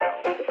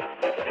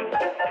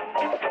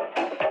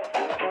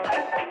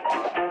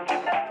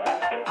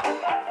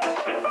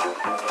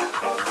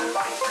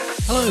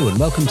Hello and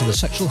welcome to the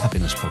Sexual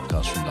Happiness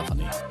Podcast from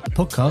Lovehoney, the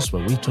podcast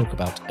where we talk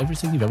about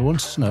everything you've ever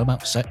wanted to know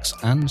about sex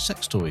and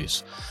sex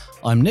toys.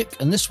 I'm Nick,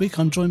 and this week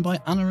I'm joined by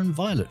Anna and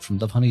Violet from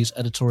Lovehoney's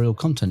editorial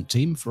content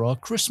team for our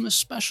Christmas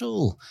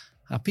special.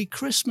 Happy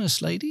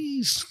Christmas,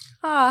 ladies.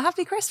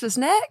 Happy Christmas,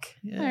 Nick.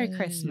 Yay. Merry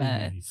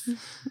Christmas.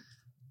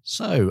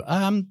 So,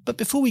 but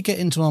before we get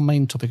into our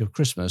main topic of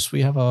Christmas,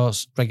 we have our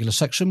regular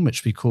section,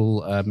 which we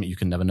call You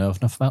Can Never Know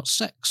Enough About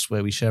Sex,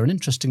 where we share an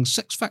interesting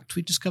sex fact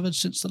we discovered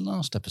since the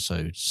last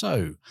episode.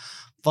 So,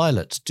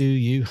 Violet, do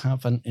you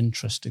have an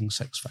interesting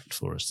sex fact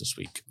for us this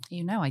week?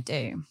 You know I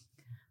do.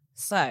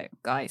 So,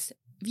 guys,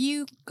 have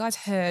you guys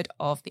heard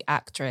of the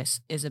actress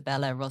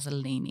Isabella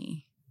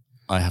Rossellini?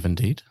 I have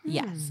indeed.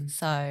 Yes.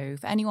 So,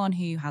 for anyone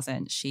who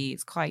hasn't,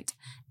 she's quite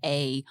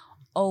a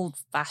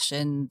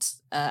old-fashioned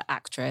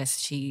actress.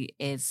 She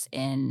is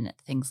in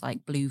things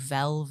like Blue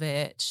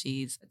Velvet.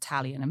 She's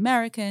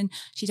Italian-American.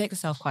 She takes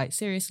herself quite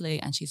seriously,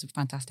 and she's a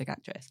fantastic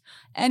actress.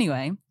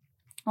 Anyway,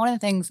 one of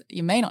the things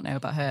you may not know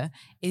about her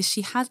is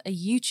she has a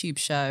YouTube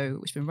show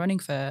which has been running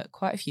for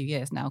quite a few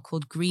years now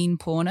called Green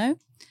Porno.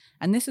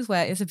 And this is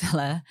where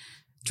Isabella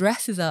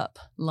dresses up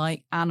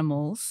like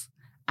animals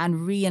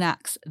and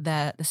reenacts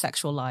the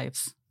sexual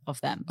lives of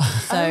them.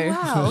 So,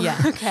 wow.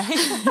 yeah.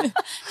 Okay.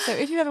 So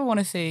if you ever want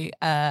to see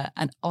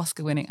an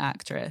Oscar-winning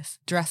actress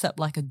dress up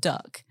like a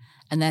duck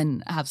and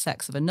then have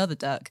sex with another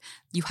duck,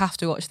 you have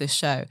to watch this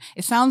show.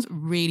 It sounds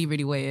really,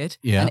 really weird.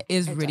 Yeah. And it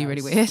is It really,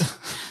 does. really weird.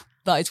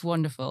 But it's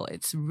wonderful.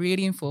 It's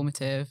really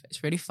informative.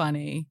 It's really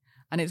funny.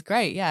 And it's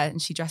great, yeah.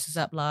 And she dresses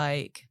up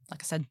like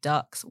I said,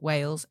 ducks,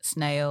 whales,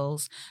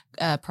 snails,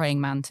 praying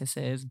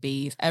mantises,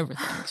 bees,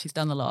 everything. She's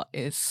done a lot.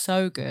 It is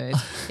so good.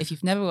 If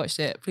you've never watched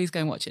it, please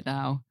go and watch it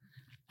now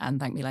and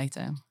thank me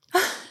later.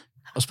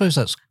 I suppose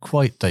that's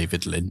quite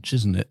David Lynch,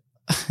 isn't it?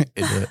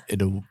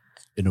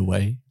 in a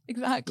way.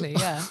 Exactly,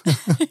 yeah.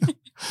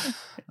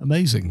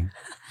 Amazing.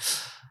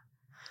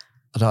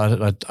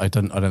 I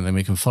don't think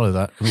we can follow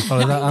that. Can we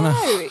follow that, Anna?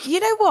 No, you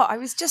know what? I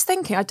was just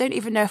thinking, I don't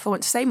even know if I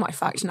want to say my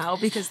fact now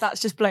because that's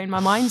just blown my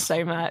mind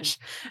so much.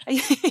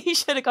 You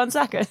should have gone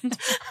second.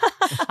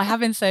 I have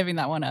been saving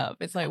that one up.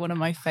 It's like one of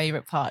my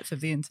favourite parts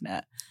of the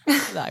internet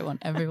that I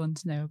want everyone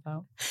to know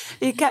about.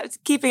 You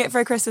kept keeping it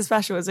for a Christmas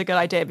special was a good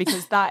idea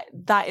because that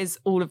is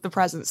all of the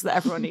presents that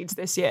everyone needs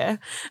this year.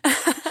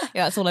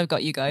 Yeah, that's all I've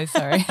got, you guys.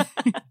 Sorry.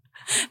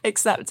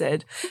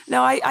 Accepted.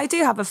 No, I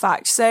do have a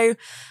fact. So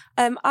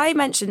I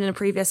mentioned in a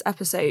previous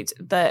episode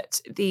that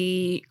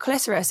the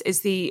clitoris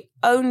is the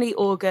only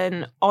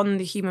organ on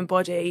the human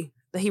body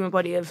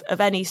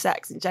of any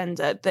sex and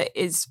gender that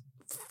is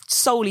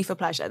solely for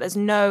pleasure. There's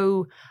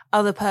no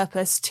other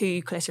purpose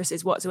to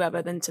clitorises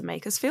whatsoever than to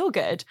make us feel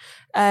good.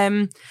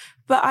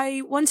 But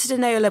I wanted to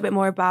know a little bit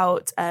more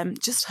about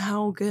just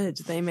how good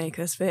they make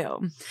us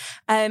feel.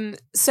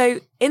 So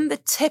in the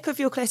tip of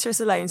your clitoris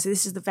alone, so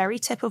this is the very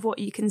tip of what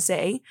you can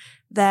see,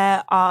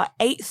 there are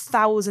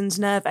 8,000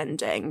 nerve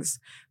endings,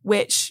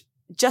 which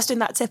just in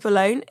that tip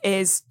alone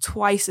is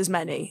twice as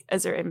many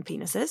as are in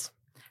penises.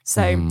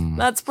 So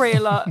that's pretty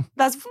a lot.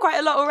 That's quite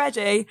a lot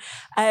already.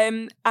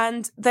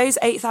 And those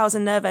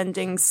 8,000 nerve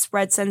endings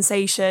spread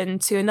sensation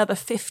to another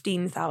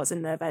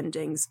 15,000 nerve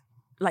endings,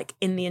 like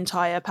in the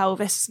entire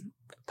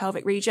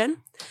pelvic region.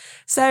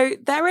 So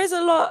there is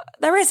a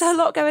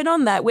lot going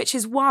on there, which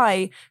is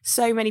why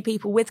so many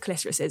people with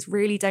clitorises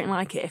really don't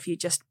like it if you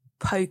just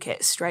poke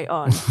it straight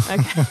on.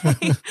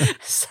 Okay.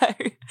 So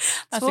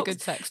That's a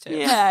good sex tip.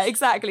 Yeah,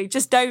 exactly.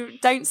 Just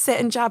don't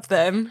sit and jab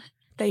them.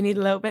 They need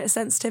a little bit of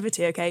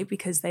sensitivity, okay?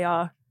 Because they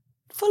are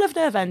full of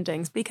nerve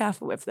endings. Be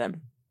careful with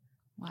them.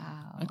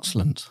 Wow.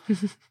 Excellent.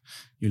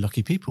 You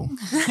lucky people.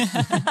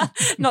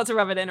 Not to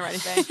rub it in or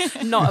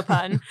anything. Not a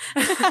pun.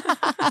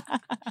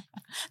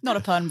 Not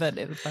a pun, but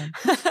it was fun.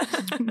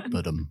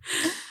 But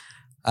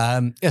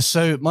yes,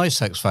 so my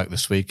sex fact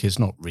this week is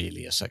not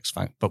really a sex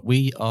fact, but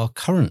we are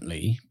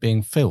currently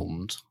being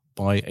filmed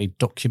by a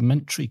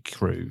documentary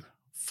crew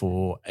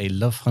for a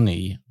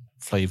Lovehoney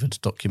flavoured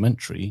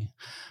documentary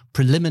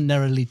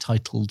preliminarily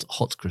titled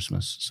Hot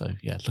Christmas. So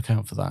yeah, look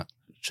out for that.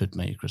 It should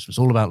make Christmas.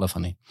 All about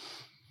Lovehoney,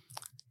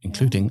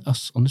 including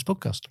us on this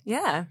podcast.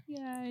 Yeah.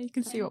 Yeah, you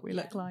can see what we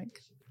look like.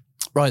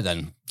 Right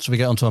then, so we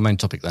get on to our main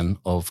topic then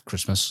of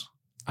Christmas.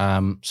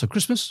 So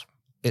Christmas,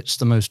 it's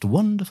the most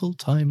wonderful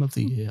time of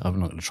the year. I'm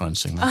not going to try and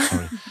sing that,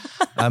 sorry.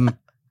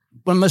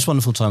 Well, the most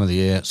wonderful time of the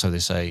year, so they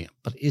say,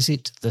 but is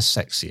it the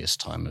sexiest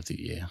time of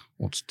the year?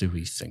 What do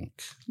we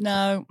think?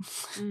 No.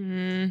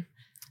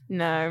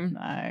 No.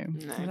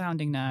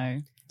 Sounding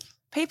no.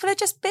 People are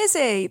just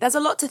busy. There's a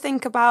lot to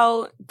think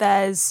about.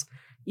 There's,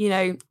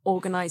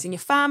 organising your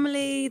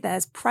family.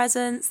 There's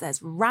presents.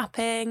 There's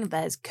wrapping.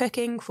 There's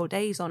cooking for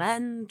days on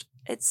end.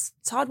 It's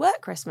hard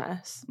work,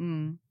 Christmas.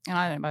 And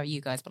I don't know about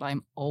you guys, but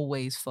I'm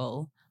always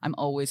full. I'm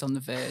always on the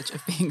verge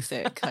of being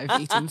sick.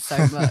 I've eaten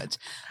so much.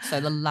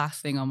 So the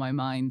last thing on my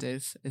mind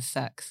is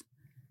sex.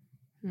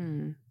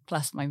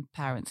 Plus, my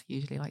parents are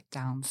usually like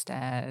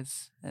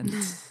downstairs and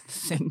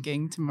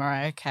singing to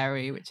Mariah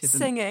Carey, which isn't...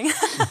 Singing.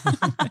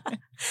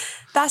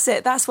 That's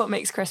it. That's what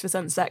makes Christmas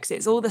unsexy.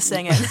 It's all the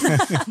singing.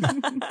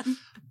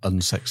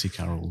 Unsexy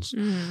carols.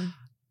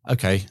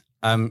 Okay.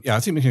 I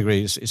think we can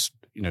agree. It's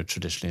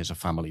traditionally it's a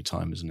family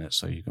time, isn't it?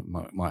 So you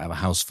might have a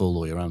house full,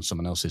 or you're around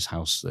someone else's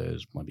house. There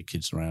might be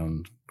kids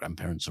around,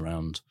 grandparents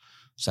around.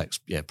 Sex,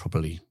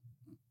 probably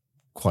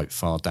quite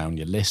far down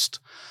your list.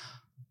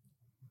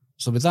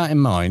 So with that in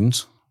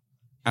mind,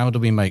 how do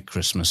we make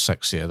Christmas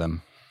sexier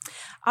then?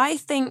 I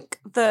think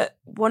that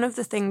one of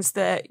the things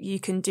that you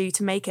can do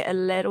to make it a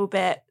little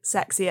bit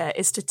sexier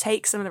is to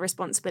take some of the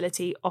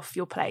responsibility off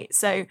your plate.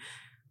 So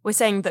we're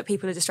saying that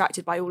people are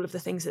distracted by all of the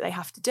things that they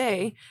have to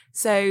do.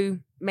 So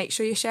make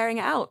sure you're sharing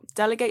it out.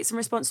 Delegate some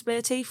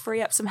responsibility,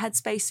 free up some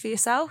headspace for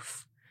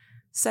yourself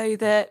so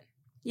that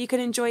you can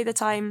enjoy the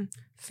time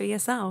for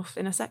yourself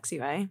in a sexy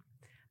way,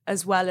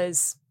 as well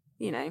as,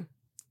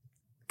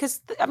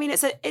 because I mean,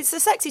 it's a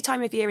sexy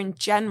time of year in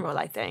general,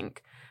 I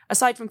think.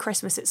 Aside from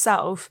Christmas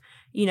itself,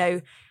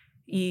 you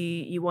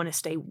want to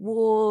stay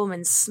warm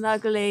and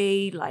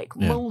snuggly. Like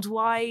mulled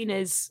wine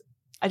is,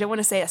 I don't want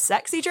to say a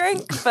sexy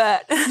drink,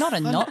 but not a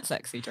not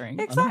sexy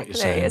drink.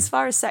 Exactly. As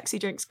far as sexy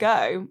drinks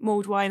go,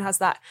 mulled wine has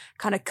that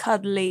kind of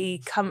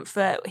cuddly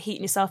comfort,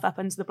 heating yourself up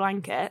under the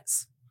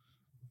blankets.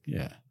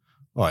 Yeah.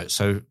 Right.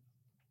 So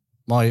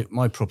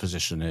my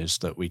proposition is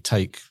that we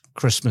take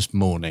Christmas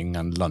morning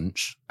and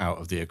lunch out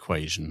of the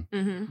equation,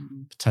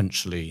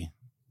 potentially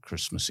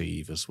Christmas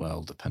Eve as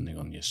well, depending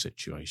on your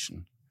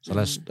situation. So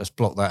let's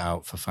block that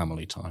out for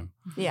family time.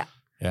 Yeah.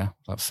 Yeah.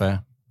 Is that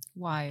fair?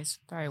 Wise.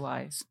 Very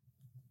wise.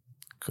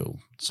 Cool.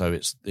 So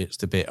it's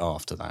the bit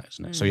after that,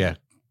 isn't it? So yeah,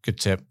 good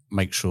tip.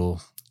 Make sure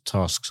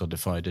tasks are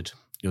divided.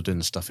 You're doing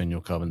the stuff in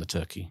your car and the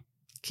turkey.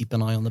 Keep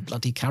an eye on the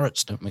bloody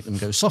carrots. Don't make them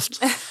go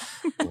soft.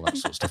 All that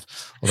sort of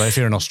stuff. Although if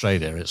you're in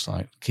Australia, it's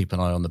like keep an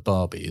eye on the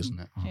Barbie, isn't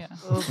it? Yeah.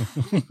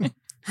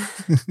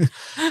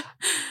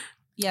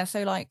 Yeah.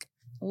 So like,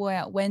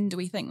 when do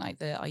we think like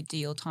the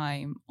ideal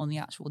time on the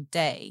actual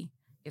day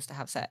is to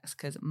have sex?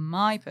 Because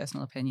my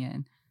personal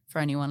opinion for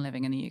anyone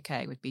living in the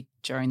UK would be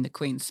during the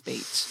Queen's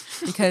speech,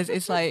 because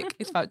it's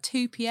about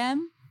 2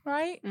 p.m.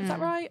 right? Is that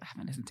right? I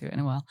haven't listened to it in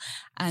a while.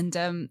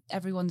 And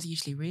everyone's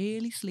usually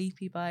really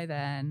sleepy by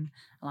then.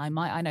 And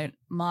I know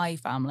my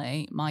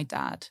family, my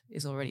dad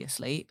is already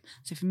asleep.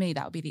 So for me,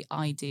 that would be the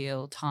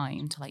ideal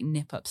time to like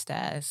nip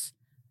upstairs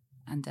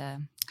and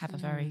have a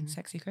very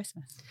sexy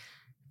Christmas.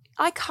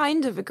 I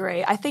kind of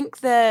agree. I think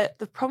the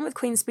problem with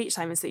Queen's speech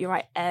time is that you're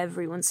right,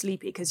 everyone's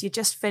sleepy because you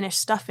just finished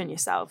stuffing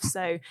yourself.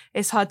 So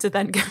it's hard to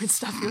then go and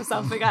stuff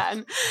yourself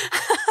again.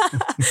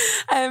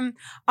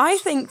 I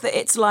think that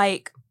it's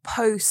like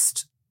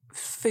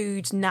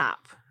post-food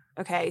nap.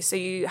 Okay, so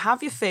you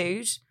have your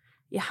food,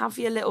 you have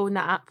your little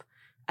nap,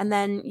 and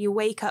then you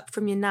wake up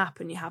from your nap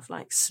and you have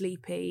like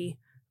sleepy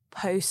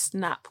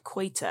post-nap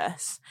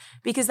coitus.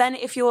 Because then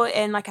if you're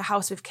in like a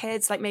house with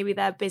kids, like maybe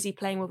they're busy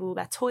playing with all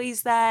their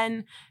toys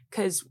then,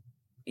 because,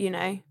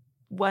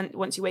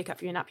 once you wake up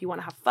from your nap, you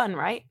want to have fun,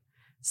 right?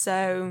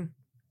 So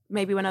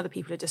maybe when other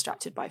people are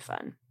distracted by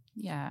fun.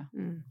 Yeah.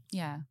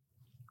 Yeah.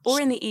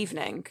 Or in the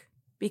evening,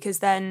 because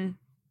then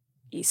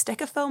you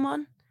stick a film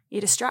on,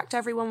 you distract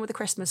everyone with a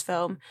Christmas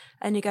film,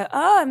 and you go,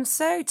 oh, I'm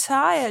so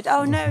tired.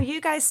 Oh, no, you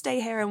guys stay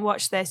here and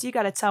watch this. You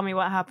got to tell me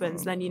what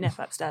happens. Then you nip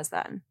upstairs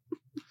then.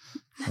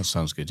 That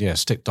sounds good. Yeah,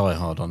 stick Die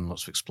Hard on,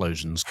 lots of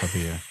explosions,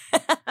 cover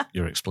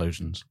your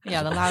explosions.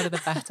 Yeah, the louder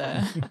the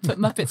better. Put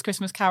Muppets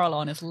Christmas Carol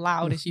on as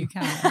loud as you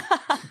can.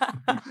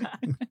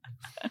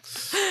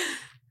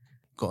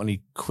 Got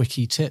any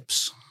quickie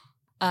tips?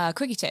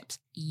 Quickie tips,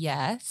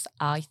 yes.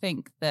 I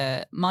think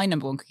that my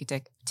number one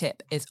quickie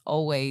tip is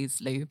always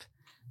lube.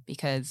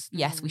 Because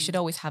yes, we should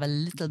always have a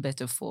little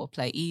bit of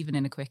foreplay, even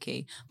in a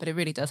quickie, but it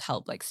really does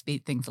help like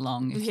speed things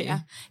along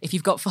if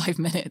you've got 5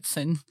 minutes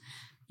and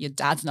your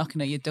dad's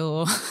knocking at your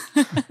door.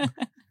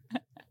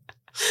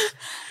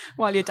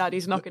 While your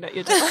daddy's knocking at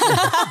your door.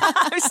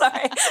 I'm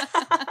sorry.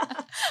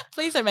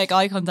 Please don't make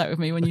eye contact with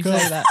me when you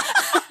say that.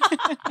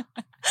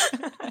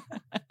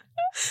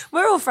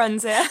 We're all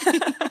friends here.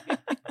 I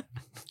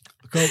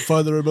can't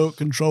find the remote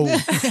control.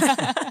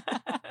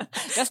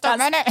 Just a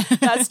minute.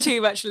 That's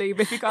too much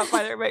lube if you can't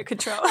find the remote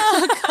control.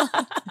 Oh,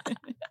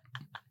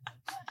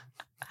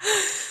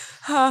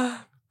 God.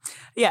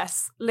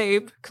 Yes,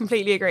 lube,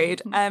 completely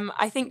agreed.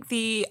 I think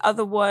the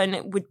other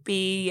one would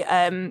be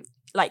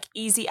like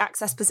easy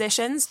access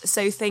positions.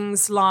 So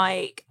things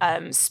like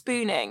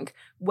spooning,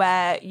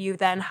 where you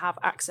then have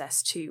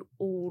access to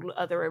all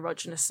other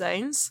erogenous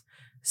zones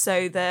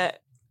so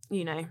that,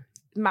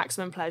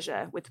 maximum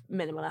pleasure with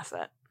minimal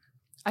effort.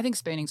 I think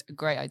spooning's a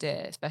great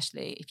idea,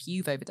 especially if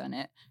you've overdone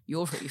it,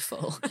 you're really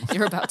full,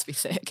 you're about to be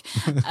sick.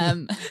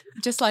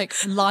 Just like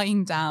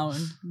lying down,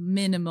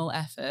 minimal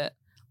effort,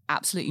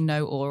 absolutely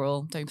no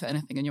oral, don't put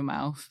anything in your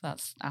mouth.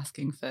 That's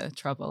asking for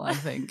trouble, I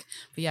think.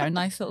 But yeah, a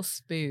nice little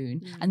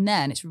spoon. And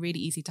then it's really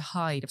easy to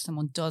hide if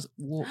someone does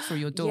walk through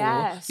your door.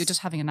 Yes. You're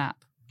just having a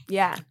nap.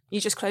 Yeah, you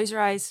just close your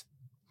eyes.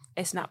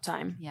 It's nap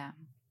time. Yeah.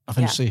 I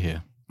think you see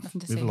here.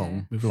 Nothing to see Move along,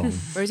 here. move along.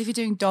 Whereas if you're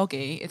doing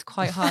doggy, it's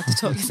quite hard to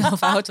talk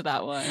yourself out of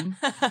that one.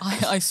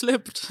 I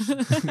slipped.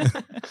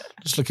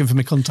 Just looking for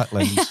my contact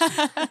lens.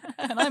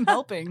 And I'm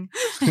helping.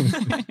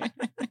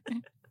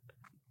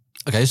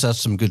 Okay, so that's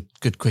some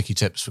good quickie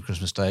tips for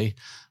Christmas Day.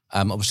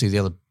 Obviously, the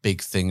other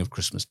big thing of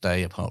Christmas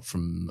Day, apart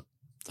from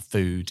the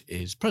food,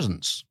 is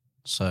presents.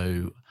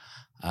 So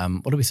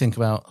what do we think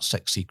about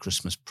sexy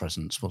Christmas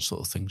presents? What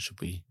sort of things should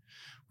we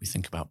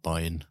think about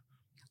buying?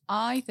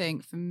 I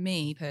think for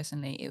me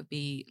personally, it would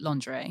be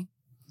lingerie.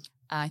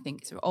 I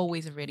think it's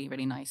always a really,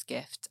 really nice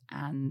gift.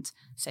 And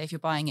so if you're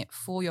buying it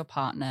for your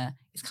partner,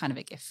 it's kind of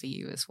a gift for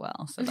you as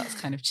well. So that's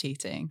kind of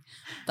cheating.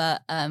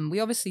 But we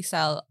obviously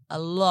sell a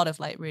lot of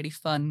like really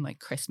fun like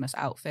Christmas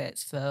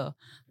outfits for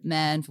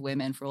men, for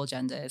women, for all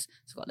genders.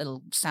 So we've got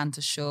little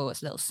Santa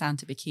shorts, little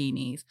Santa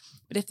bikinis.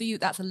 But if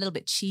that's a little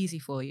bit cheesy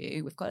for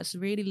you, we've got this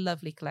really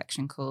lovely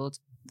collection called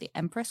the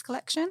Empress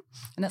collection.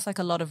 And that's like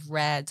a lot of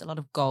red, a lot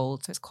of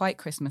gold. So it's quite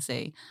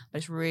Christmassy, but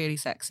it's really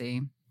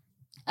sexy.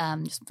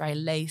 Just very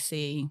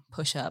lacy,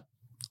 push up,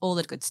 all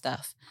the good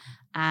stuff.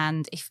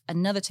 And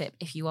another tip,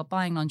 if you are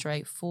buying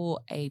lingerie for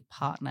a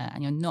partner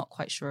and you're not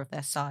quite sure of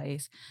their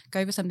size,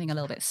 go for something a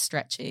little bit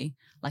stretchy,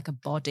 like a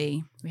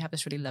body. We have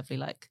this really lovely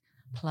like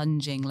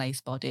plunging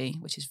lace body,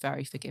 which is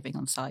very forgiving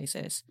on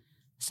sizes.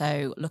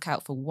 So look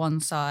out for one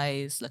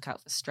size, look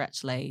out for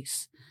stretch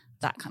lace,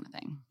 that kind of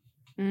thing.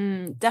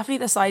 Definitely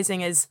the sizing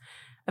is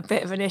a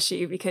bit of an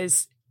issue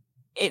because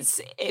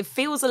it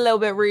feels a little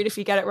bit rude if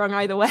you get it wrong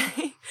either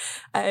way.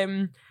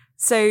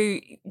 So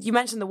you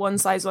mentioned the one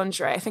size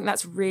lingerie. I think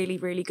that's really,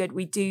 really good.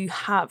 We do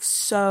have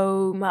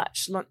so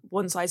much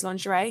one size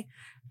lingerie,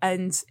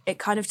 and it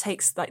kind of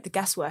takes like the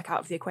guesswork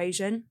out of the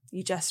equation.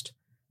 You just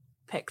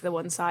pick the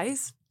one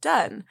size,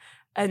 done.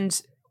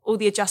 And all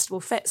the adjustable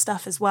fit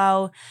stuff as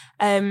well.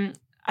 I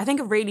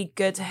think a really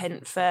good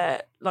hint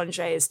for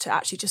lingerie is to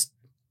actually just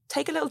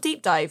take a little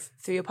deep dive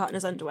through your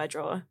partner's underwear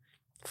drawer.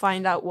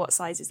 Find out what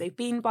sizes they've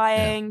been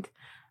buying,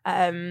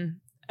 and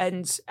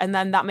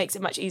then that makes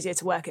it much easier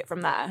to work it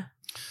from there.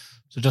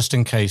 So just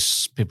in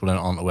case people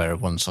aren't aware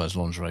of one size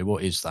lingerie,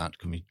 what is that?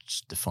 Can we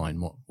just define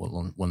what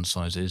one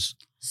size is?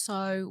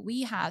 So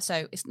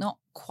it's not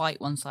quite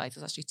one size,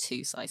 it's actually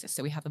two sizes.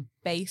 So we have a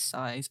base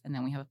size and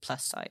then we have a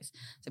plus size.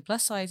 So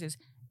plus size is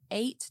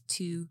 8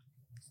 to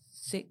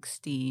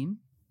 16,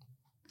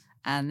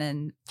 and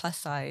then plus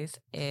size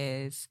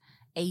is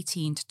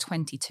 18 to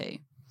 22.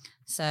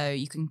 So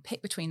you can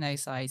pick between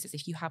those sizes.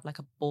 If you have like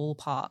a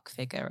ballpark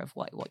figure of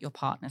what your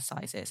partner's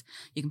size is,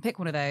 you can pick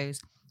one of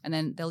those, and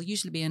then they'll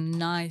usually be a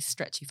nice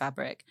stretchy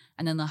fabric,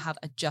 and then they'll have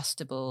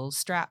adjustable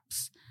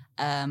straps,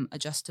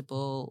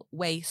 adjustable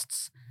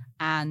waists,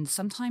 and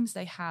sometimes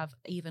they have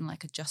even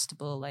like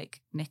adjustable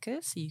like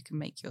knickers, so you can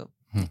make your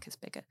knickers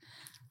bigger.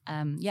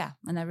 And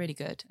they're really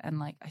good. And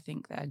like, I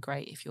think they're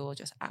great if you're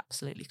just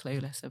absolutely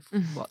clueless of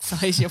what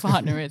size your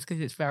partner is, because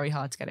it's very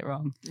hard to get it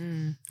wrong.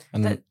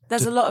 And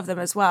there's a lot of them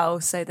as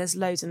well. So there's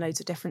loads and loads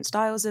of different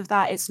styles of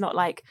that. It's not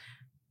like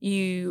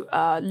you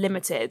are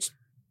limited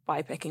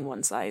by picking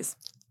one size.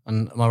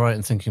 And am I right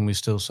in thinking we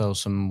still sell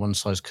some one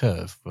size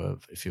curve for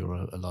if you're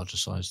a larger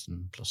size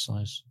than plus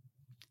size?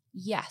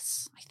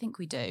 Yes, I think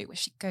we do,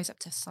 which goes up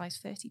to size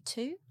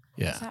 32.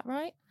 Yeah. Is that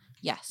right?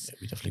 Yes. Yeah,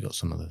 we definitely got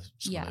some of those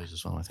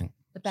as well, I think.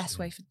 The best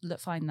way to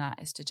find that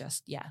is to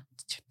just,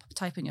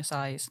 type in your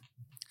size,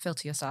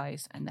 filter your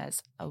size, and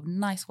there's a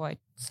nice wide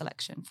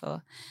selection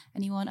for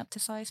anyone up to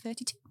size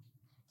 32.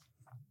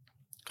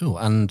 Cool.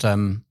 And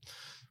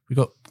we've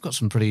got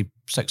some pretty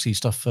sexy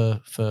stuff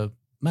for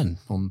men,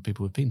 on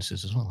people with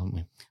penises as well, haven't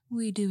we?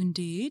 We do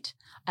indeed.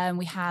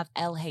 We have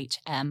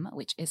LHM,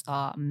 which is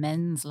our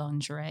men's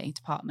lingerie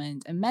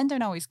department, and men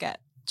don't always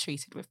get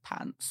treated with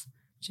pants,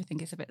 which I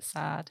think is a bit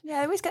sad. Yeah,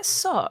 they always get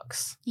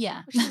socks.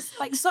 Yeah. Which is,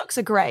 like, socks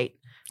are great,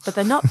 but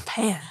they're not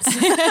pants.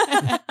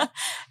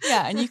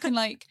 Yeah, and you can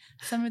like,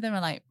 some of them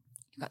are like,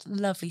 you've got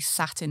lovely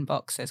satin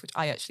boxers, which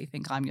I actually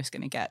think I'm just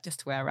going to get just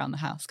to wear around the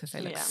house because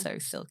they look so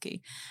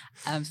silky.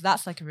 So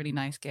that's like a really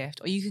nice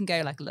gift. Or you can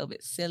go like a little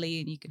bit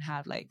silly and you can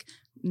have like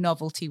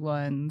novelty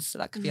ones. So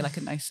that could be like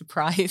a nice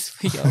surprise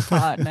for your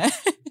partner.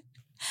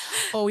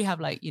 Or we have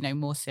like,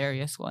 more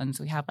serious ones.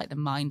 We have like the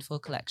Mindful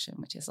collection,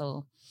 which is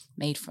all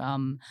made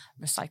from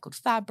recycled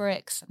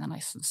fabrics and they're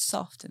nice and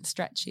soft and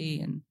stretchy.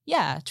 And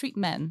treat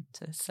men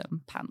to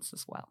some pants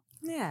as well.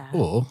 Yeah.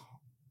 Or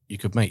you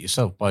could buy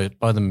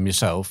them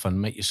yourself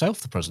and make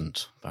yourself the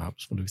present,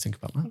 perhaps. What do we think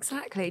about that?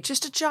 Exactly.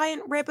 Just a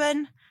giant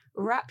ribbon,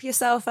 wrap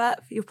yourself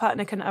up. Your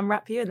partner can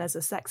unwrap you and there's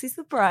a sexy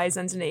surprise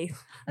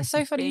underneath. It's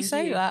so funny you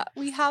say that.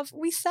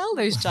 We sell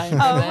those giant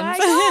ribbons. Oh my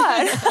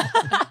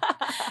God.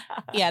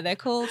 Yeah, they're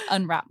called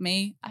Unwrap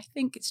Me. I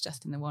think it's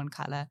just in the one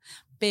colour.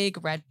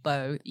 Big red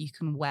bow that you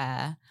can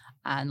wear,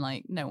 and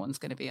like no one's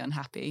going to be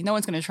unhappy. No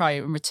one's going to try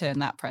and return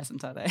that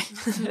present, are they?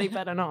 They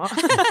better not.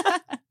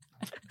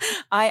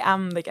 I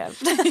am the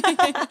gift.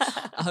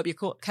 I hope you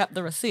kept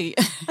the receipt.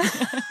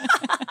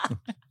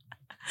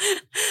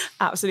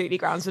 Absolutely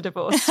grounds for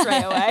divorce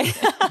straight away.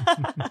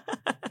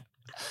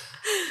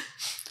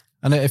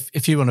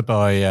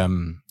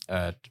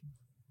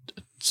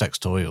 sex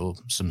toy or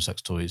some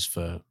sex toys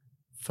for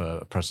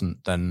a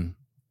present, then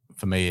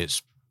for me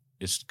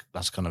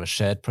that's kind of a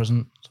shared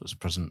present. So it's a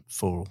present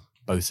for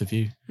both of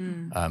you.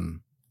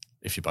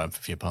 If you're buying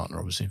for your partner,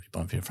 obviously. If you're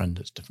buying for your friend,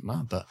 it's a different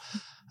matter.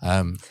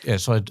 But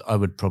so I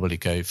would probably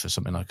go for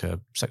something like a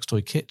sex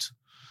toy kit,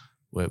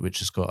 which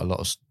has got a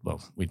lot of,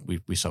 well,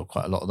 we sell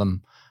quite a lot of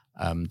them,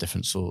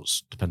 different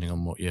sorts depending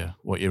on what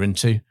you're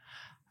into.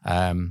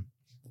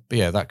 But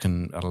yeah,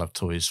 I'll have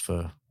toys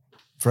for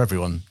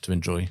everyone to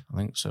enjoy, I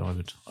think. So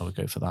I would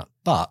go for that.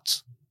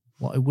 But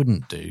what I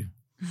wouldn't do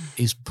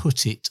is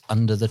put it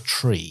under the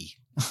tree.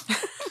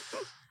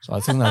 So I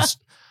think that's.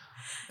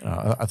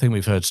 I think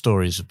we've heard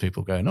stories of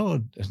people going,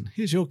 "Oh,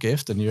 here's your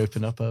gift," and you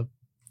open up a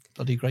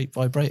bloody great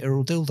vibrator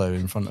or dildo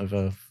in front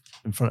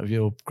of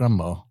your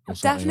grandma. Or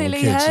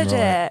Definitely heard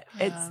it.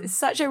 It's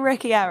such a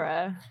rookie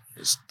error.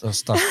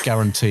 That's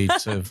guaranteed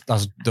to.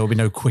 There'll be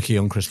no quickie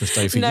on Christmas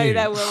Day for you. No,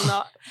 there will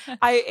not.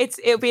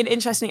 It'll be an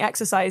interesting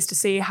exercise to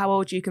see how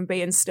old you can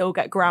be and still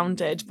get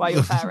grounded by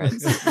your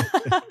parents.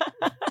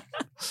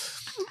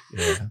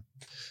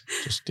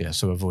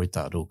 So avoid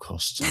that at all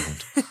costs.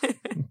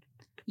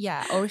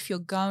 Yeah, or if you're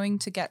going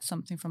to get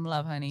something from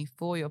Lovehoney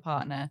for your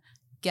partner,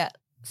 get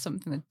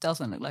something that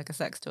doesn't look like a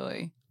sex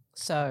toy.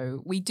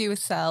 So we do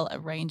sell a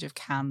range of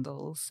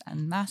candles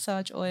and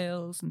massage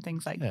oils and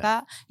things like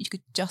that you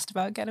could just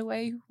about get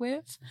away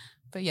with.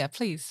 But yeah,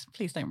 please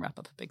don't wrap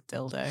up a big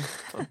dildo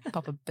or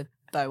pop a big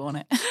bow on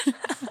it.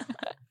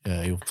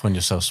 Yeah, you'll find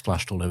yourself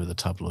splashed all over the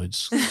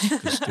tabloids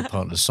because your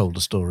partner's sold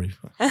a story.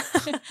 I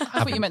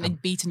thought you meant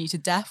they'd beaten you to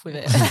death with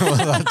it. Well,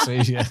 that's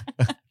it, yeah.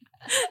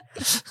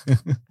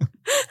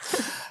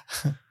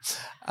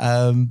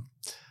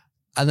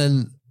 And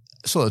then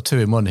sort of 2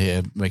 in 1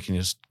 here, making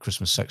your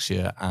Christmas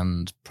sexier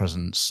and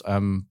presents.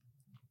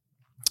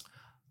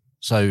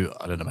 So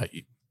I don't know about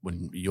you,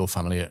 when your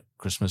family at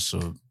Christmas,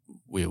 or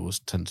we always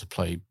tend to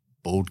play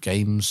board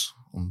games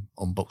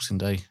on Boxing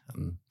Day,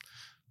 and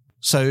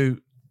so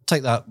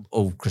take that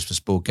old Christmas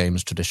board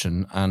games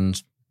tradition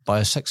and buy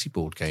a sexy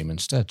board game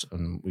instead.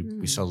 And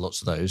we sell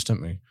lots of those,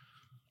 don't we?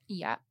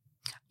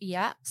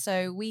 Yeah,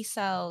 so we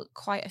sell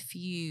quite a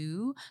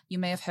few. You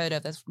may have heard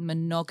of, there's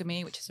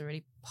Monogamy, which is a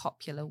really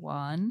popular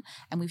one,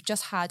 and we've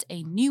just had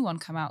a new one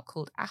come out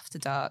called After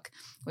Dark,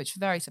 which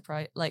very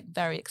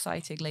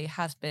excitingly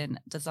has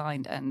been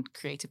designed and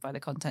created by the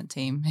content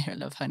team here at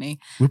Lovehoney.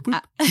 Whoop,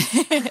 whoop.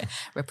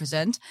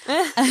 Represent.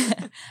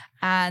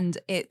 And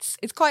it's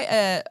quite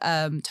a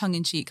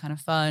tongue-in-cheek kind of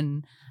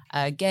fun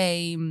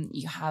game.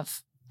 You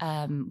have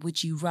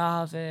would you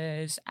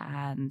rathers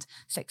and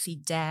sexy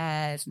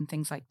dares and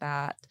things like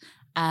that.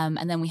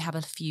 And then we have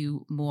a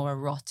few more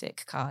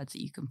erotic cards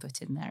that you can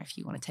put in there if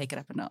you want to take it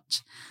up a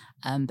notch.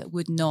 But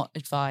would not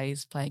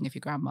advise playing with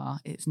your grandma.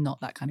 It's not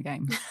that kind of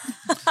game.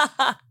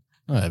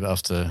 No, but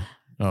after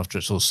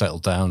it's all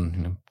settled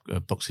down,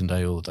 Boxing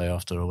Day or the day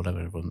after or whatever,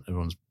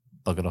 everyone's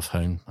buggered off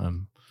home.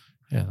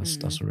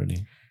 That's a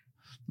really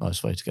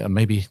nice way to get. And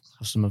maybe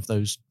have some of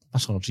those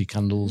massagey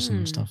candles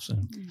and stuff. So.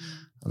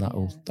 And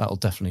that'll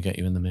definitely get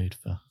you in the mood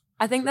for.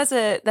 I think there's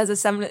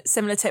a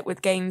similar tip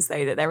with games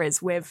though that there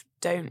is with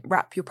don't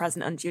wrap your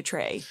present under your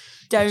tree.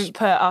 Don't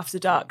put After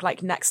Dark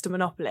like next to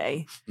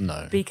Monopoly.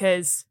 No.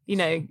 Because,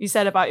 you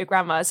said about your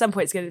grandma, at some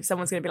point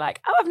someone's going to be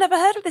like, oh, I've never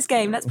heard of this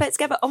game. Let's play it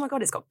together. Oh my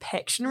God, it's got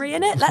Pictionary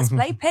in it. Let's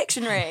play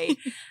Pictionary.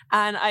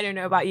 And I don't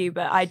know about you,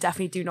 but I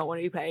definitely do not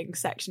want to be playing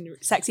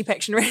sexy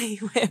Pictionary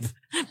with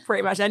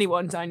pretty much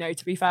anyone I know,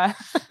 to be fair.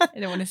 I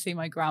don't want to see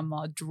my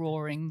grandma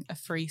drawing a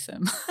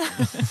threesome.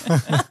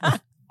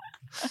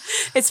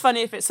 It's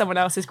funny if it's someone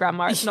else's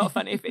grandma. It's not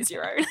funny if it's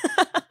your own.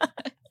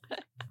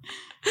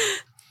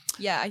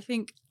 Yeah, I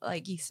think,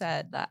 like you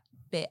said, that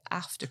bit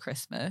after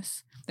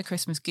Christmas, the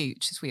Christmas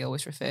gooch, as we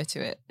always refer to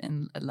it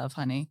in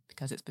Lovehoney,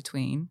 because it's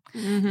between.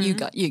 Mm-hmm. You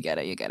get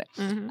it.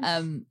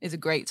 Mm-hmm. Is a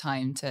great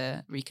time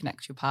to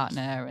reconnect your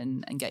partner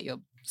and get your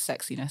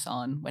sexiness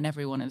on when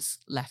everyone has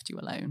left you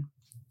alone.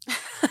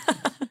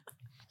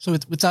 So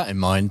with that in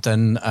mind,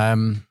 then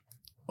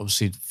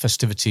obviously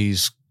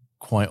festivities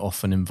quite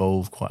often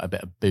involve quite a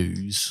bit of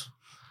booze.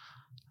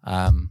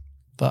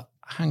 But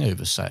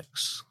hangover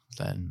sex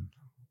then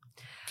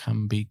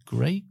can be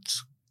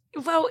great.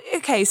 Well,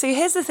 okay, so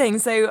here's the thing.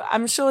 So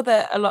I'm sure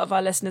that a lot of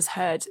our listeners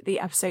heard the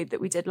episode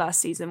that we did last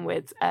season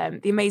with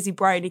the amazing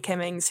Bryony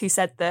Kimmings, who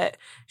said that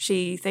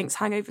she thinks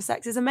hangover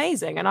sex is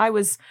amazing. And I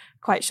was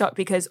quite shocked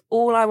because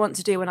all I want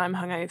to do when I'm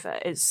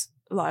hungover is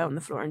lie on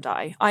the floor and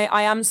die.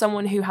 I am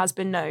someone who has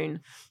been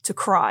known to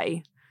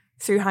cry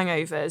through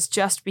hangovers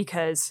just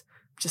because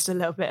just a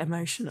little bit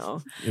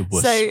emotional. It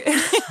was. So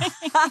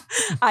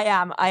I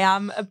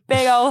am a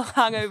big old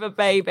hangover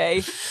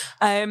baby.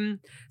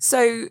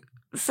 So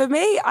for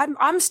me,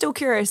 I'm still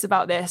curious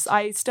about this.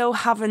 I still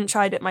haven't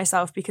tried it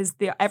myself because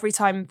every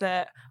time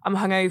that I'm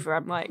hungover,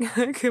 I'm like,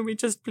 can we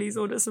just please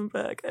order some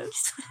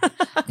burgers?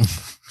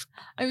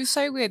 It was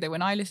so weird that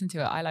when I listened to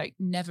it, I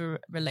never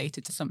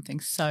related to something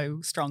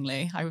so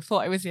strongly. I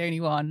thought I was the only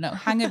one. No,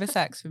 hangover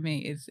sex for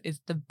me is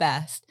the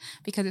best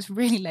because it's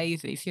really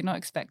lazy, so you're not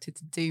expected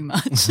to do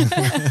much.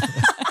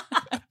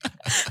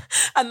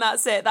 And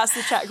that's it. That's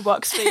the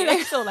checkbox for you.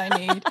 That's all I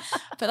need.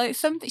 But like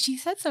she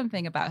said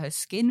something about her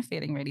skin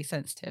feeling really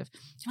sensitive.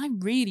 And I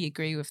really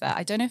agree with that.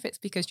 I don't know if it's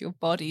because your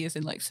body is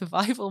in like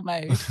survival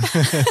mode.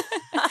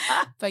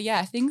 But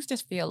yeah, things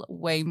just feel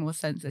way more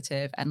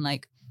sensitive. And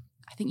like,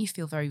 I think you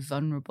feel very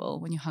vulnerable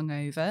when you're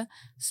hungover.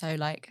 So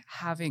like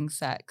having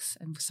sex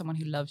and with someone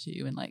who loves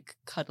you and like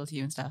cuddles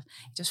you and stuff,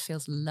 it just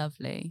feels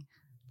lovely.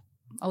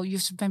 Oh, you're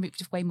maybe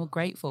just way more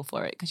grateful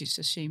for it because you just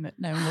assume that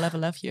no one will ever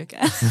love you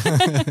again.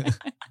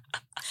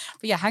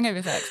 But yeah,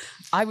 hangover sex,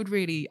 I would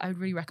really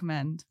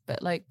recommend.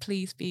 But like,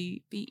 please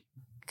be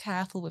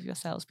careful with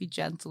yourselves, be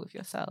gentle with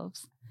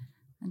yourselves,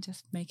 and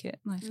just make it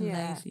nice and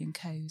lazy and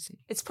cozy.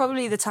 It's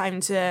probably the time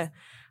to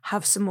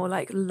have some more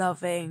like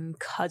loving,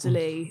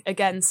 cuddly,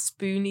 again,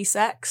 spoony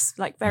sex,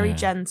 like very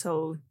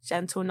gentle,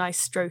 nice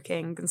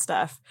stroking and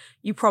stuff.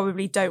 You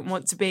probably don't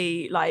want to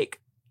be like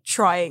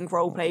trying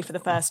role play for the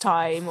first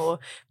time or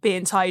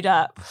being tied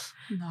up.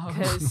 No.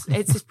 Because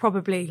it's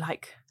probably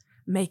like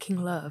making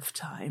love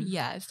time.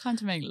 Yeah, it's time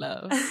to make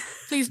love.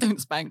 Please don't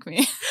spank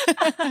me.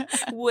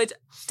 Would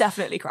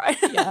definitely cry.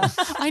 Yeah,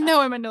 I know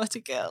I'm a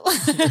naughty girl.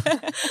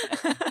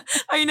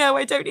 I know,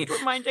 I don't need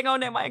reminding. Oh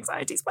no, my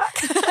anxiety's back.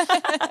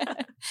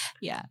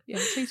 Yeah,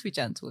 please be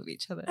gentle with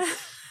each other.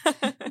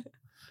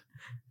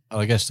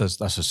 I guess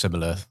that's a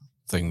similar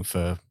thing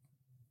for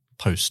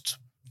post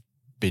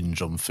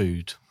binge on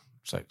food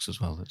sex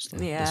as well. It's the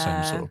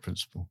same sort of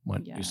principle.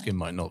 Your skin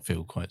might not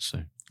feel quite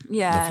so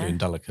lovely and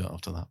delicate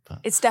after that, but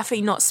it's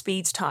definitely not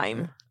speed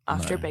time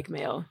after a big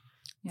meal.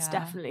 It's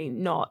definitely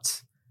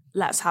not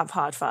let's have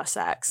hard fast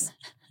sex.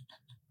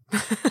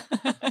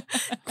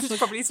 It's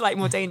probably slightly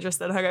more dangerous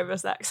than hungover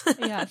sex.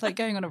 Yeah, it's like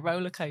going on a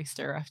roller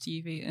coaster after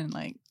you've eaten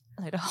like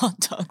a load of hot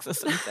dogs or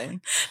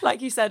something.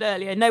 Like you said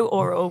earlier, no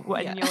oral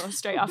when you're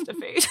straight after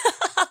food.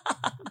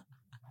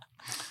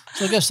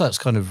 So I guess that's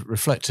kind of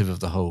reflective of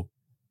the whole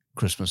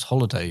Christmas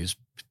holidays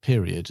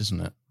period,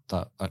 isn't it?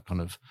 That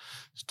kind of,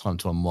 it's time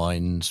to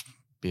unwind,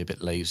 be a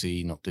bit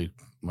lazy, not do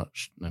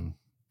much. You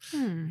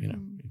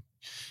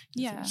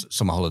know,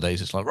 summer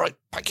holidays, it's like, right,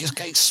 pack your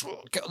skates,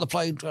 get on the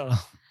plane.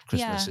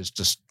 Christmas is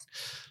just,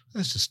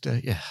 let's just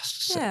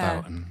sit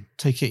about and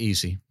take it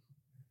easy.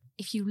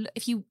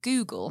 If you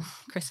Google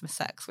Christmas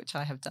sex, which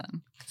I have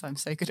done because I'm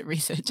so good at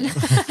researching,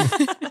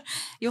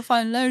 you'll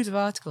find loads of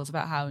articles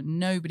about how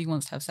nobody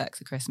wants to have sex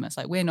at Christmas.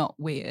 Like, we're not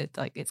weird.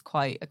 Like, it's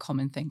quite a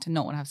common thing to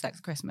not want to have sex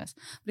at Christmas.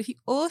 But if you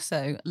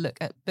also look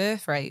at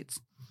birth rates,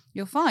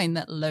 you'll find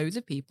that loads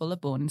of people are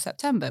born in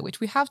September, which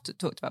we have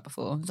talked about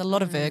before. There's a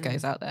lot of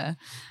Virgos out there.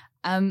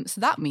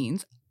 So that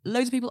means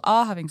loads of people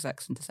are having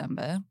sex in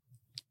December.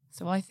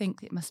 So I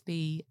think it must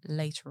be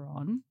later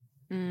on,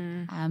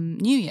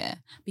 New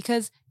Year,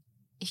 because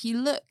if you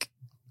look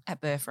at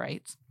birth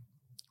rates,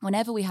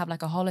 whenever we have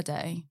like a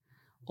holiday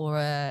or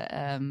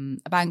a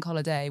bank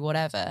holiday,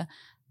 whatever,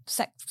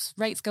 sex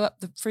rates go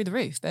up through the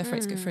roof. Birth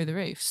rates go through the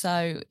roof.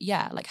 So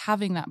yeah, like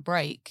having that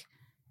break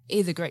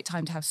is a great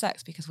time to have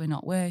sex because we're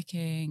not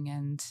working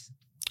and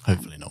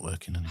hopefully not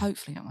working. Anyway.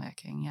 Hopefully not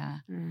working. Yeah.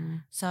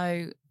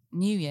 So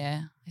New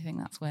Year, I think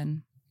that's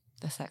when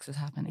the sex is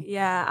happening.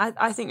 Yeah,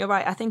 I think you're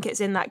right. I think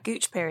it's in that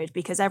gooch period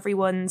because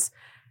everyone's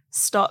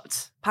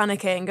stopped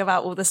panicking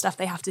about all the stuff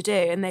they have to do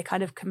and they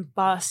kind of can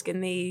bask in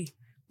the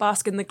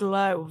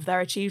glow of their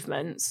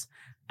achievements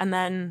and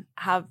then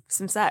have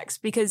some sex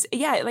because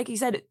like you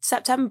said,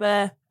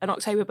 September and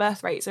October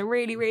birth rates are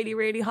really, really,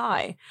 really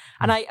high.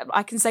 And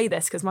I can say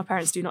this because my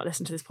parents do not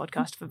listen to this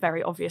podcast for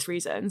very obvious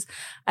reasons.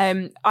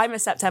 I'm a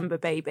September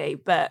baby,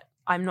 but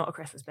I'm not a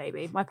Christmas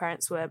baby. My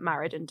parents were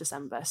married in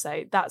December,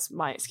 so that's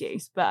my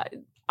excuse. But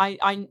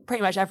I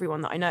pretty much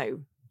everyone that I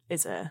know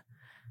is a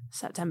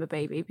September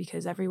baby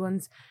because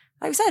everyone's,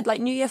 like we said,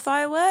 like New Year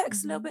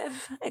fireworks, a little bit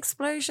of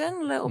explosion,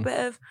 a little bit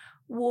of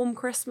warm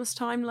Christmas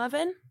time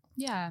loving.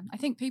 Yeah, I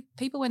think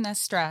people when they're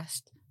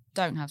stressed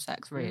don't have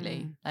sex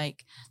really.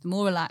 Like the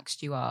more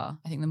relaxed you are,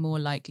 I think the more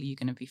likely you're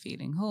going to be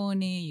feeling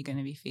horny, you're going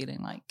to be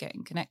feeling like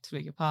getting connected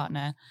with your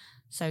partner.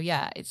 So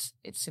yeah, it's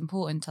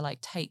important to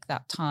like take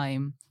that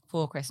time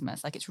for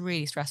Christmas. Like it's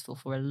really stressful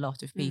for a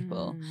lot of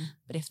people,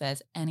 but if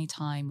there's any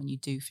time when you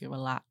do feel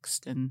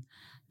relaxed and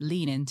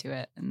lean into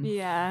it and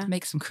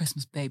make some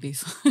Christmas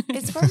babies.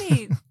 It's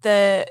probably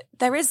they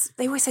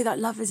always say that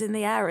love is in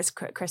the air as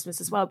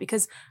Christmas as well,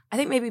 because I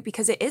think maybe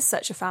because it is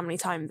such a family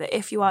time that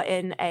if you are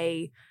in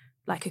a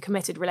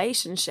committed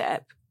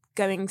relationship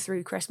going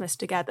through Christmas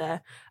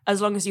together,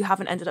 as long as you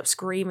haven't ended up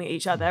screaming at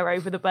each other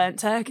over the burnt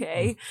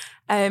turkey,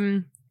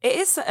 it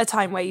is a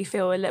time where you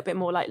feel a little bit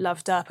more like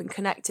loved up and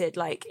connected.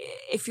 Like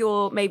if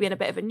you're maybe in a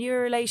bit of a newer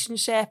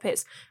relationship,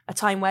 it's a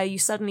time where you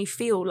suddenly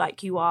feel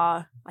like you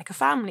are like a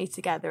family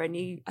together,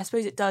 and I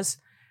suppose it does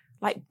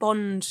like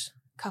bond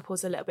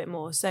couples a little bit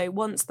more. So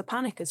once the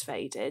panic has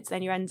faded,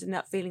 then you're ending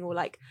up feeling all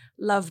like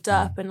loved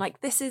up and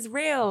like this is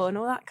real and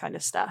all that kind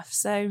of stuff.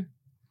 So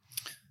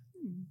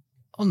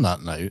on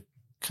that note,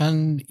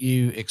 can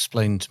you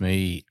explain to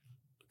me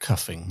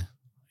cuffing? Are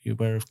you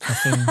aware of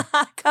cuffing?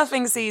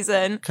 Cuffing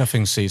season.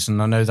 Cuffing season.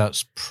 I know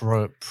that's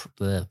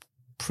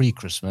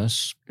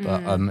pre-Christmas,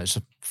 but it's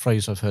a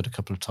phrase I've heard a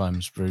couple of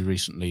times very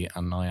recently,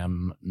 and I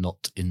am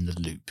not in the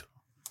loop.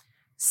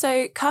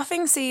 So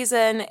cuffing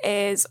season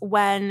is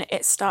when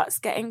it starts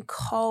getting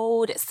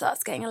cold, it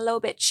starts getting a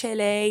little bit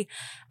chilly,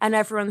 and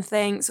everyone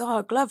thinks,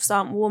 oh, gloves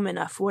aren't warm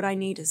enough. What I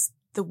need is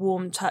the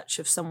warm touch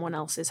of someone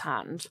else's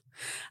hand.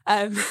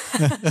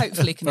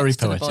 Hopefully connects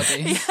to the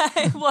body.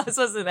 Yeah, it was,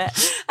 wasn't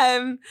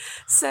it?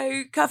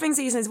 So cuffing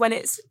season is when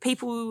it's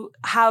people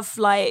have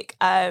like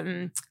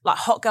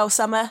hot girl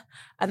summer,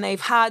 and they've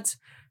had,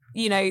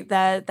 you know,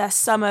 their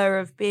summer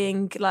of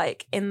being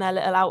like in their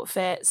little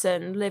outfits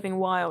and living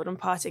wild and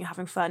partying,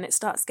 having fun. It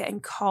starts getting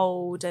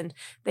cold and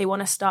they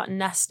want to start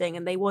nesting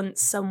and they want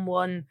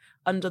someone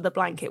under the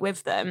blanket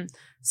with them.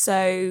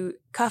 So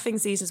cuffing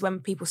season is when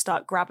people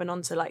start grabbing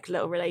onto like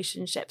little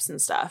relationships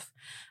and stuff.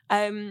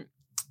 And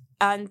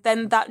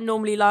then that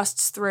normally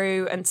lasts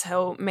through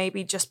until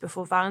maybe just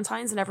before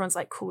Valentine's, and everyone's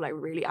like, cool, I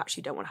really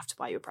actually don't want to have to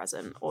buy you a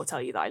present or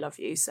tell you that I love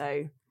you.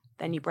 So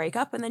then you break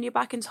up and then you're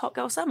back into hot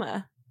girl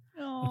summer.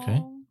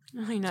 Okay.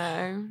 I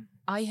know.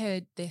 I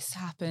heard this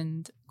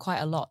happened quite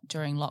a lot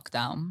during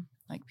lockdown.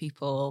 Like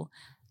people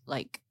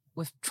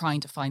were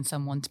trying to find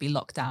someone to be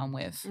locked down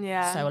with.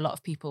 Yeah. So a lot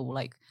of people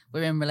like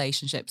were in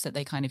relationships that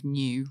they kind of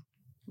knew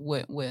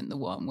weren't the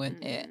one,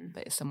 weren't it?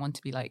 But it's someone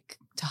to be like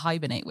to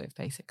hibernate with,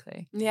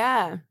 basically.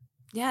 Yeah.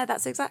 Yeah,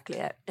 that's exactly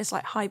it. It's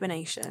like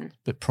hibernation.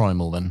 Bit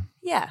primal then.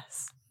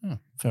 Yes. Oh,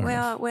 fair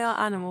enough. We are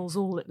animals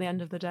all at the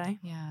end of the day.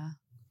 Yeah.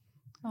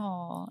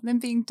 Oh, then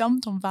being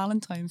dumped on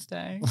Valentine's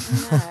Day.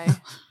 No.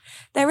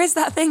 There is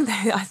that thing though.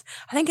 I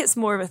think it's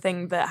more of a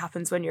thing that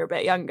happens when you're a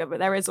bit younger, but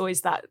there is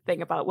always that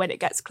thing about when it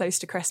gets close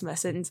to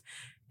Christmas and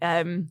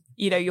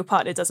you know, your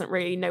partner doesn't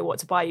really know what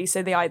to buy you,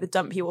 so they either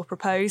dump you or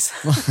propose.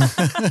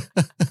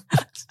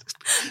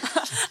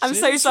 I'm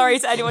so sorry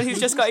to anyone who's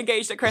just got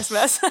engaged at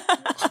Christmas.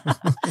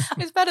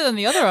 It's better than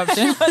the other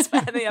option. It's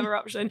better than the other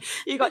option.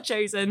 You got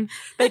chosen.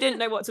 They didn't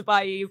know what to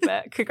buy you,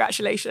 but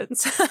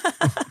congratulations.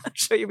 I'm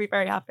sure you'll be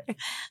very happy.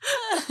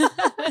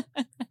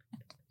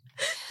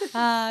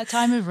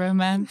 Time of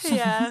romance.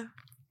 Yeah.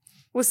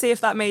 We'll see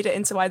if that made it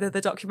into either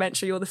the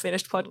documentary or the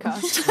finished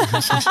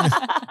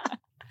podcast.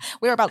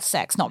 We're about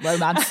sex, not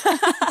romance.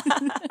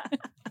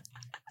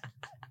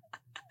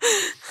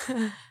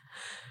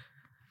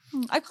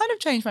 I've kind of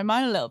changed my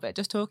mind a little bit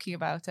just talking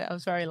about it. I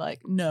was very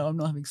like, no, I'm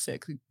not having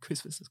sex at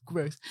Christmas. It's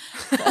gross.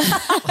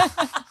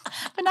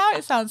 But now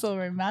it sounds all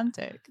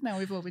romantic. Now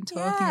we've all been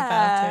talking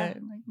about it.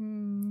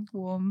 Like,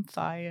 warm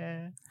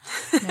fire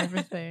and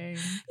everything.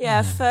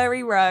 Yeah,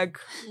 furry rug,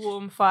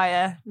 warm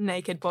fire,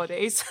 naked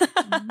bodies.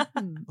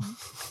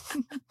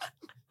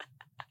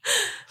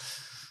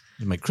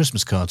 You make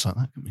Christmas cards like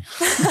that, couldn't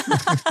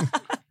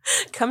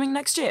we? Coming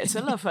next year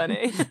to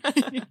Lovehoney.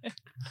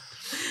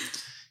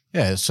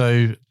 Yeah,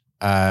 so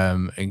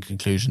in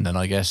conclusion then,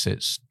 I guess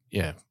it's,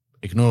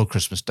 ignore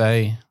Christmas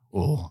Day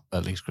or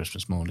at least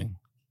Christmas morning.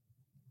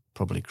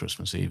 Probably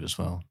Christmas Eve as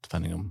well,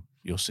 depending on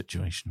your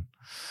situation.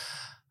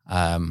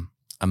 And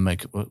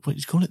make, what do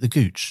you call it? The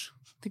gooch?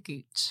 The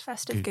gooch.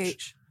 Festive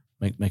gooch.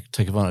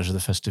 Take advantage of the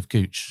festive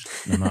gooch,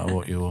 no matter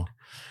what your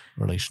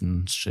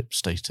relationship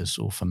status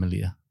or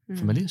familial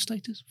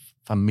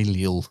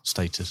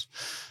status.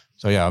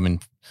 So yeah, I mean,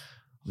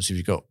 obviously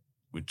if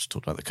we just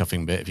talked about the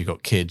cuffing bit. If you've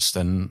got kids,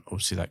 then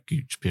obviously that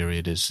gooch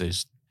period is the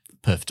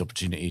perfect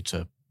opportunity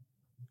to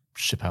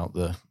ship out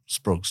the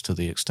sprogs to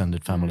the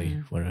extended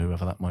family,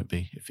 whoever that might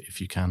be,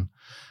 if you can.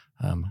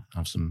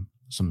 Have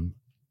some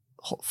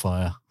hot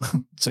fire,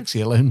 sexy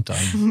alone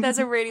time. There's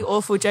a really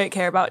awful joke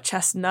here about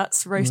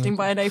chestnuts roasting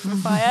by an open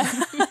fire.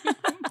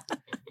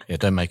 Yeah,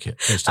 don't make it.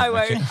 I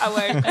won't.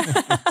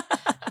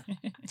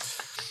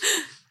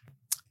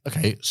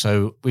 Okay,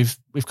 so we've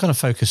kind of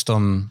focused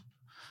on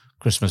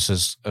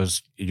Christmas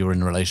as you're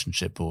in a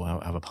relationship or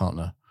have a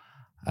partner.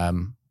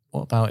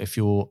 What about if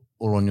you're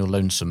all on your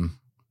lonesome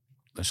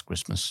this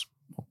Christmas?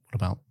 What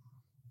about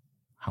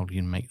how do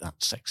you make that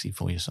sexy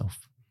for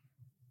yourself?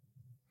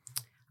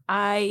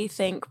 I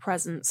think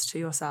presents to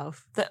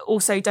yourself that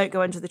also don't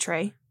go under the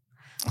tree,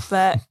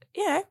 but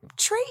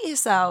treat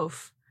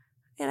yourself.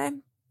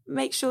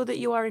 Make sure that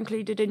you are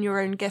included in your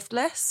own gift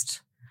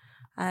list.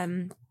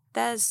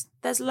 There's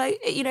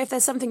if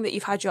there's something that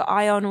you've had your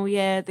eye on all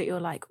year that you're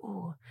like,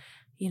 oh,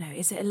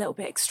 is it a little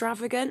bit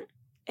extravagant?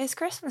 It's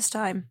Christmas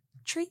time.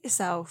 Treat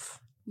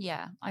yourself.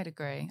 Yeah, I'd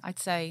agree. I'd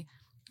say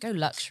go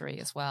luxury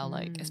as well.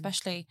 Like,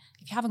 especially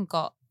if you haven't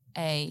got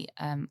a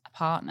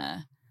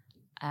partner,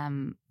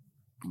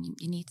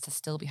 you need to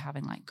still be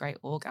having like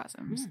great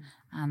orgasms.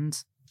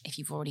 And if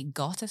you've already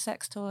got a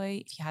sex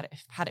toy, if you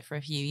had it for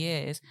a few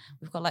years,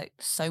 we've got like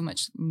so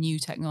much new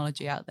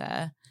technology out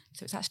there.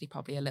 So it's actually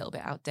probably a little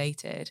bit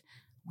outdated.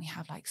 We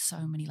have like so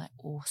many like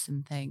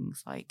awesome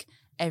things. Like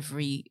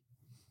every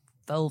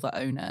vulva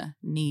owner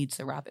needs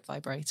a rabbit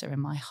vibrator, in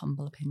my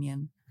humble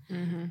opinion.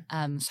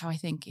 So I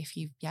think if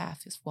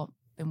it's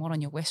been one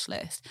on your wish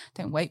list,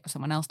 don't wait for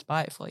someone else to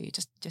buy it for you.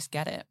 Just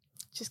get it.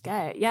 Just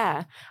get it.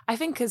 Yeah. I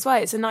think as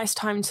well, it's a nice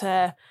time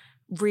to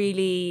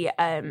really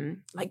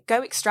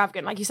go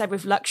extravagant. Like you said,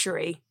 with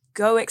luxury,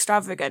 go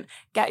extravagant.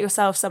 Get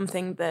yourself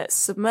something that's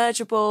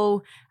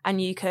submergible,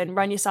 and you can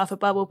run yourself a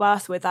bubble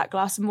bath with that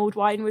glass of mulled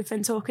wine we've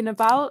been talking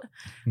about.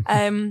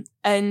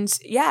 And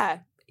yeah,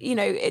 you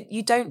know,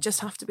 you don't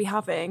just have to be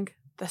having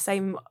the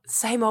same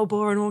old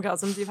boring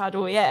orgasms you've had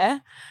all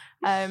year.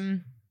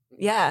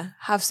 Yeah,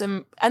 have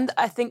some, and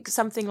I think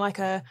something like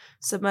a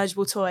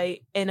submergible toy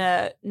in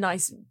a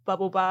nice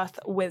bubble bath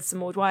with some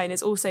mulled wine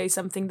is also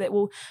something that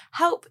will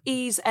help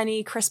ease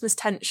any Christmas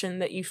tension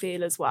that you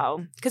feel as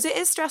well, because it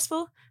is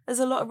stressful. There's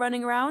a lot of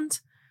running around.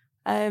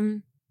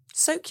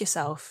 Soak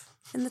yourself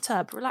in the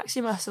tub, relax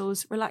your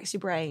muscles, relax your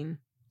brain.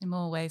 In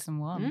more ways than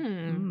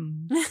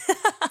one.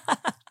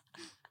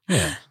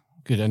 Yeah.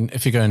 Good. And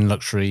if you're going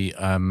luxury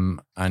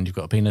and you've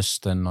got a penis,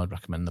 then I'd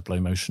recommend the Blow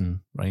Motion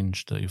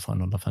range that you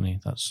find on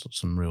Lovehoney. That's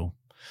some real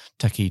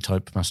techie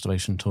type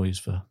masturbation toys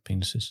for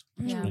penises.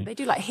 Yeah, they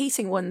do like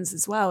heating ones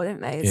as well,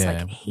 don't they? It's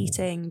like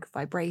heating,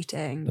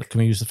 vibrating. But can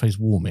we use the phrase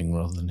warming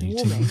rather than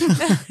heating?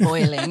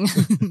 Boiling.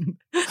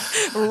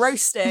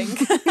 Roasting.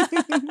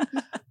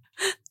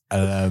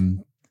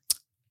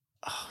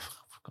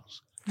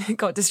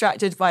 Got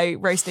distracted by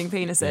roasting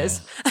penises.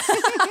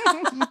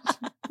 Yeah.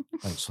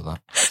 Thanks for that.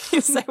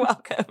 You're so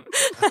welcome.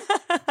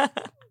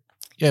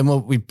 Yeah,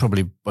 well, we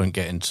probably won't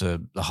get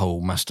into the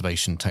whole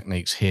masturbation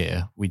techniques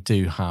here. We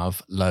do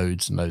have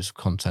loads and loads of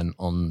content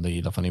on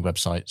the Lovehoney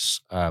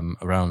websites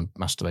around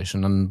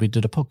masturbation, and we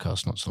did a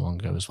podcast not so long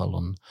ago as well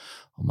on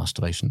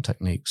masturbation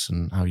techniques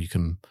and how you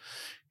can,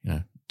 you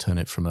know, turn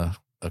it from a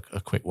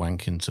quick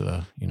wank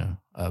into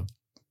a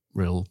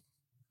real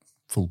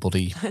full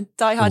body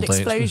die-hard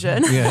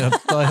explosion. Yeah,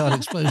 die-hard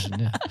explosion.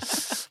 Yeah.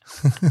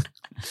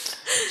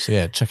 So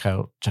yeah, check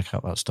out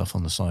that stuff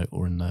on the site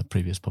or in the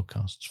previous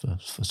podcasts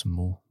for some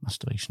more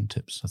masturbation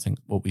tips. I think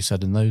what we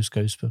said in those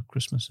goes for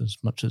Christmas as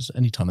much as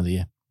any time of the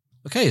year.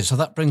 Okay, so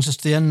that brings us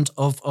to the end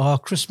of our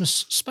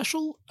Christmas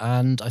special,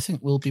 and I think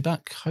we'll be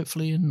back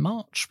hopefully in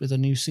March with a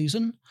new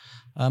season.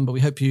 But we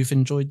hope you've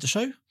enjoyed the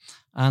show.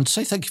 And to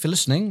say thank you for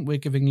listening, we're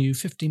giving you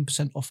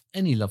 15% off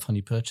any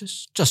Lovehoney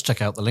purchase. Just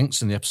check out the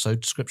links in the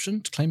episode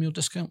description to claim your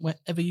discount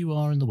wherever you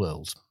are in the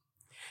world.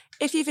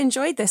 If you've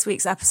enjoyed this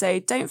week's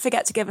episode, don't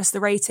forget to give us the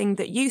rating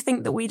that you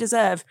think that we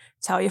deserve.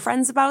 Tell your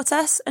friends about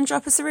us and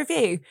drop us a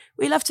review.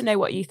 We love to know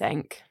what you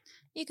think.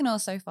 You can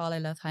also follow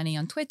Lovehoney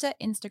on Twitter,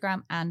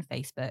 Instagram and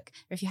Facebook.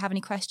 If you have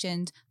any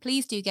questions,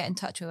 please do get in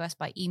touch with us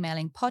by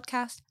emailing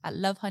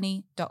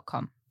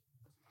podcast@lovehoney.com.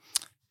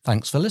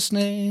 Thanks for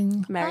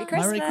listening. Merry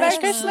Christmas. Merry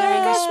Christmas.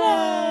 Merry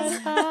Christmas.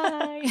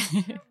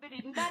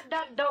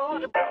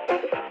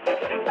 Bye.